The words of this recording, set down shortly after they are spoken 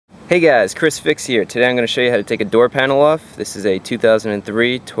Hey guys, Chris Fix here. Today I'm going to show you how to take a door panel off. This is a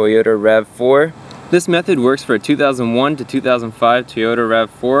 2003 Toyota RAV4. This method works for a 2001 to 2005 Toyota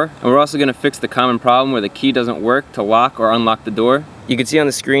RAV4. And we're also going to fix the common problem where the key doesn't work to lock or unlock the door. You can see on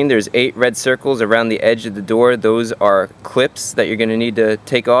the screen there's 8 red circles around the edge of the door. Those are clips that you're going to need to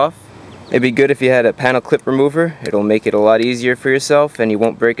take off. It'd be good if you had a panel clip remover. It'll make it a lot easier for yourself and you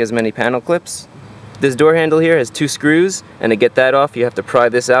won't break as many panel clips. This door handle here has 2 screws, and to get that off you have to pry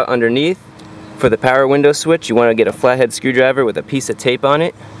this out underneath. For the power window switch you want to get a flathead screwdriver with a piece of tape on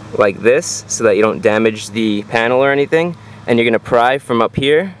it, like this, so that you don't damage the panel or anything. And you're going to pry from up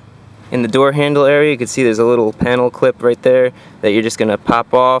here. In the door handle area you can see there's a little panel clip right there that you're just going to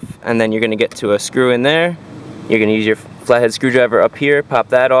pop off, and then you're going to get to a screw in there. You're going to use your flathead screwdriver up here, pop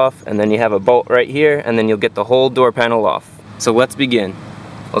that off, and then you have a bolt right here, and then you'll get the whole door panel off. So let's begin.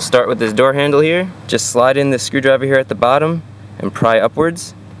 I'll start with this door handle here. Just slide in this screwdriver here at the bottom and pry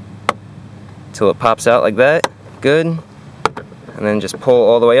upwards until it pops out like that. Good. And then just pull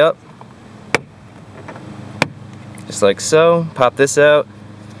all the way up. Just like so. Pop this out.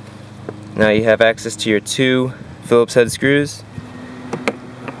 Now you have access to your 2 Phillips head screws.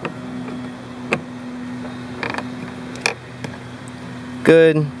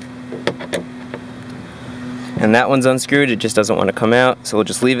 Good. And that one's unscrewed, it just doesn't want to come out, so we'll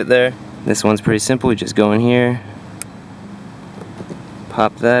just leave it there. This one's pretty simple, you just go in here,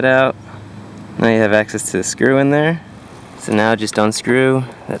 pop that out. Now you have access to the screw in there. So now just unscrew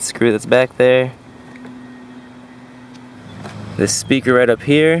that screw that's back there. This speaker right up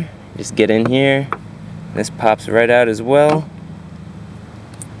here, just get in here. This pops right out as well.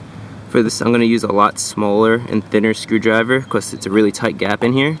 For this I'm going to use a lot smaller and thinner screwdriver because it's a really tight gap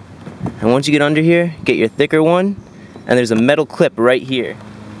in here. And once you get under here, get your thicker one, and there's a metal clip right here.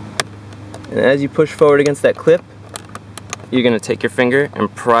 And as you push forward against that clip, you're going to take your finger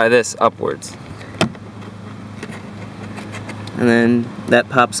and pry this upwards. And then that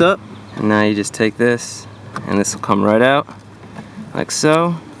pops up, and now you just take this, and this will come right out, like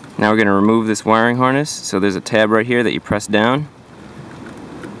so. Now we're going to remove this wiring harness, so there's a tab right here that you press down.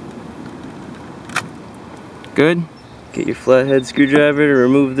 Good. Get your flathead screwdriver to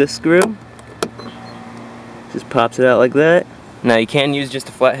remove this screw. Just pops it out like that. Now you can use just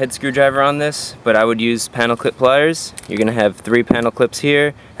a flathead screwdriver on this, but I would use panel clip pliers. You're going to have 3 panel clips here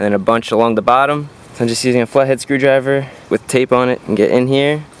and then a bunch along the bottom. So I'm just using a flathead screwdriver with tape on it and get in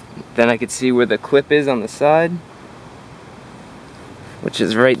here. Then I could see where the clip is on the side, which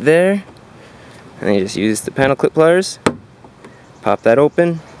is right there. And then you just use the panel clip pliers. Pop that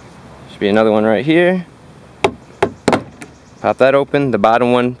open. Should be another one right here. Pop that open. The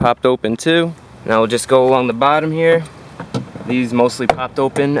bottom one popped open too. Now we'll just go along the bottom here. These mostly popped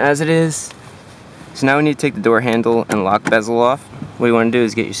open as it is. So now we need to take the door handle and lock bezel off. What you want to do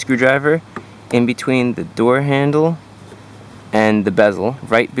is get your screwdriver in between the door handle and the bezel,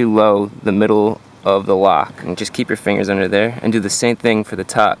 right below the middle of the lock. And just keep your fingers under there and do the same thing for the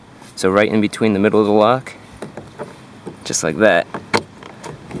top. So right in between the middle of the lock, just like that.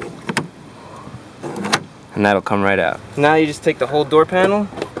 And that'll come right out. Now you just take the whole door panel,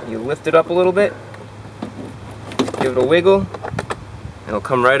 you lift it up a little bit, give it a wiggle, and it'll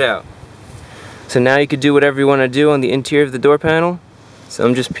come right out. So now you could do whatever you want to do on the interior of the door panel. So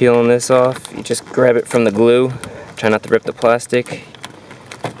I'm just peeling this off. You just grab it from the glue, try not to rip the plastic.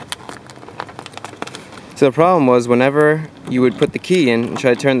 So the problem was whenever you would put the key in and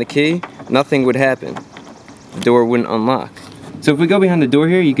try to turn the key, nothing would happen. The door wouldn't unlock. So if we go behind the door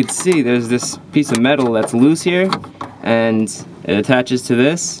here, you can see there's this piece of metal that's loose here, and it attaches to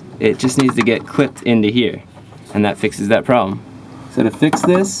this. It just needs to get clipped into here, and that fixes that problem. So to fix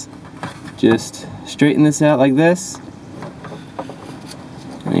this, just straighten this out like this,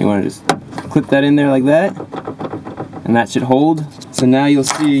 and you want to just clip that in there like that, and that should hold. So now you'll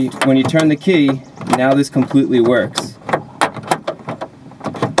see when you turn the key, now this completely works.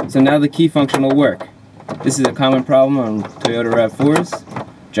 So now the key function will work. This is a common problem on Toyota RAV4s,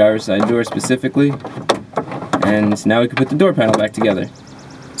 driver's side door specifically, and now we can put the door panel back together.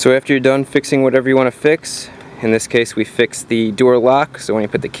 So after you're done fixing whatever you want to fix, in this case we fixed the door lock, so when you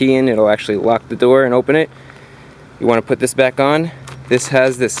put the key in it'll actually lock the door and open it. You want to put this back on. This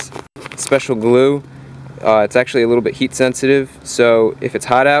has this special glue. It's actually a little bit heat sensitive, so if it's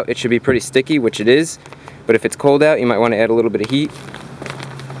hot out it should be pretty sticky, which it is, but if it's cold out you might want to add a little bit of heat.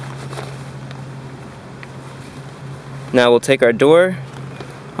 Now we'll take our door.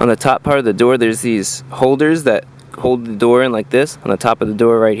 On the top part of the door there's these holders that hold the door in like this on the top of the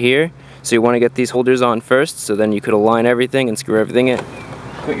door right here. So you want to get these holders on first, so then you could align everything and screw everything in.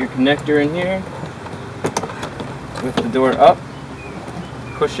 Put your connector in here, lift the door up,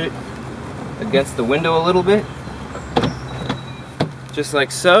 push it against the window a little bit, just like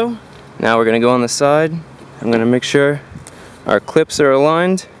so. Now we're going to go on the side. I'm going to make sure our clips are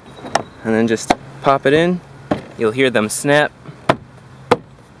aligned and then just pop it in. You'll hear them snap.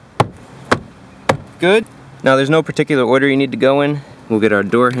 Good. Now there's no particular order you need to go in. We'll get our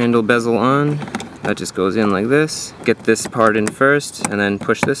door handle bezel on. That just goes in like this. Get this part in first and then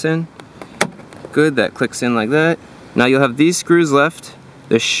push this in. Good, that clicks in like that. Now you'll have these screws left.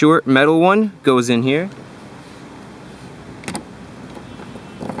 The short metal one goes in here.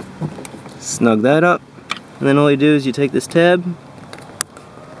 Snug that up. And then all you do is you take this tab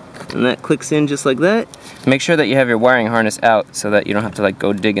and that clicks in just like that. Make sure that you have your wiring harness out so that you don't have to like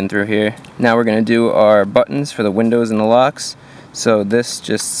go digging through here. Now we're going to do our buttons for the windows and the locks. So this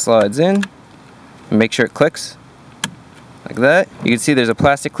just slides in. Make sure it clicks like that. You can see there's a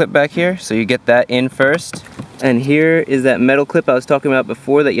plastic clip back here, so you get that in first. And here is that metal clip I was talking about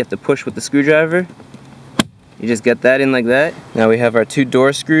before that you have to push with the screwdriver. You just get that in like that. Now we have our two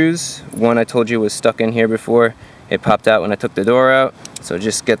door screws. One I told you was stuck in here before. It popped out when I took the door out. So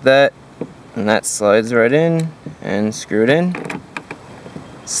just get that, and that slides right in, and screw it in.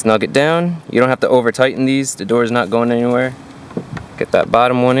 Snug it down. You don't have to over tighten these, the door's not going anywhere. Get that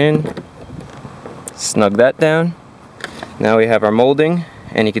bottom one in. Snug that down. Now we have our molding,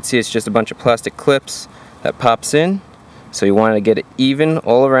 and you can see it's just a bunch of plastic clips that pops in. So you want to get it even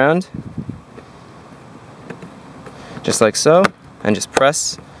all around, just like so, and just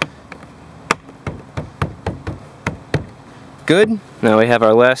press. Good. Now we have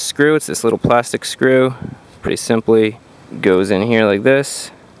our last screw. It's this little plastic screw. Pretty simply goes in here like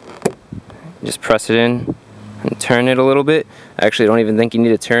this. Just press it in and turn it a little bit. Actually, I don't even think you need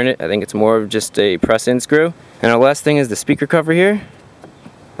to turn it. I think it's more of just a press-in screw. And our last thing is the speaker cover here.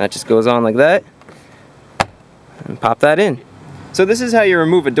 That just goes on like that. And pop that in. So this is how you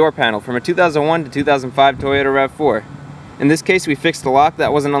remove a door panel from a 2001 to 2005 Toyota RAV4. In this case, we fixed the lock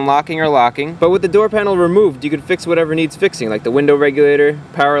that wasn't unlocking or locking, but with the door panel removed, you could fix whatever needs fixing, like the window regulator,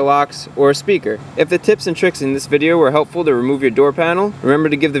 power locks, or a speaker. If the tips and tricks in this video were helpful to remove your door panel, remember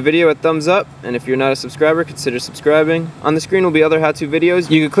to give the video a thumbs up, and if you're not a subscriber, consider subscribing. On the screen will be other how-to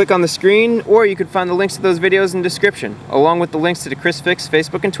videos. You could click on the screen, or you could find the links to those videos in the description, along with the links to the Chris Fix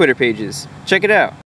Facebook and Twitter pages. Check it out.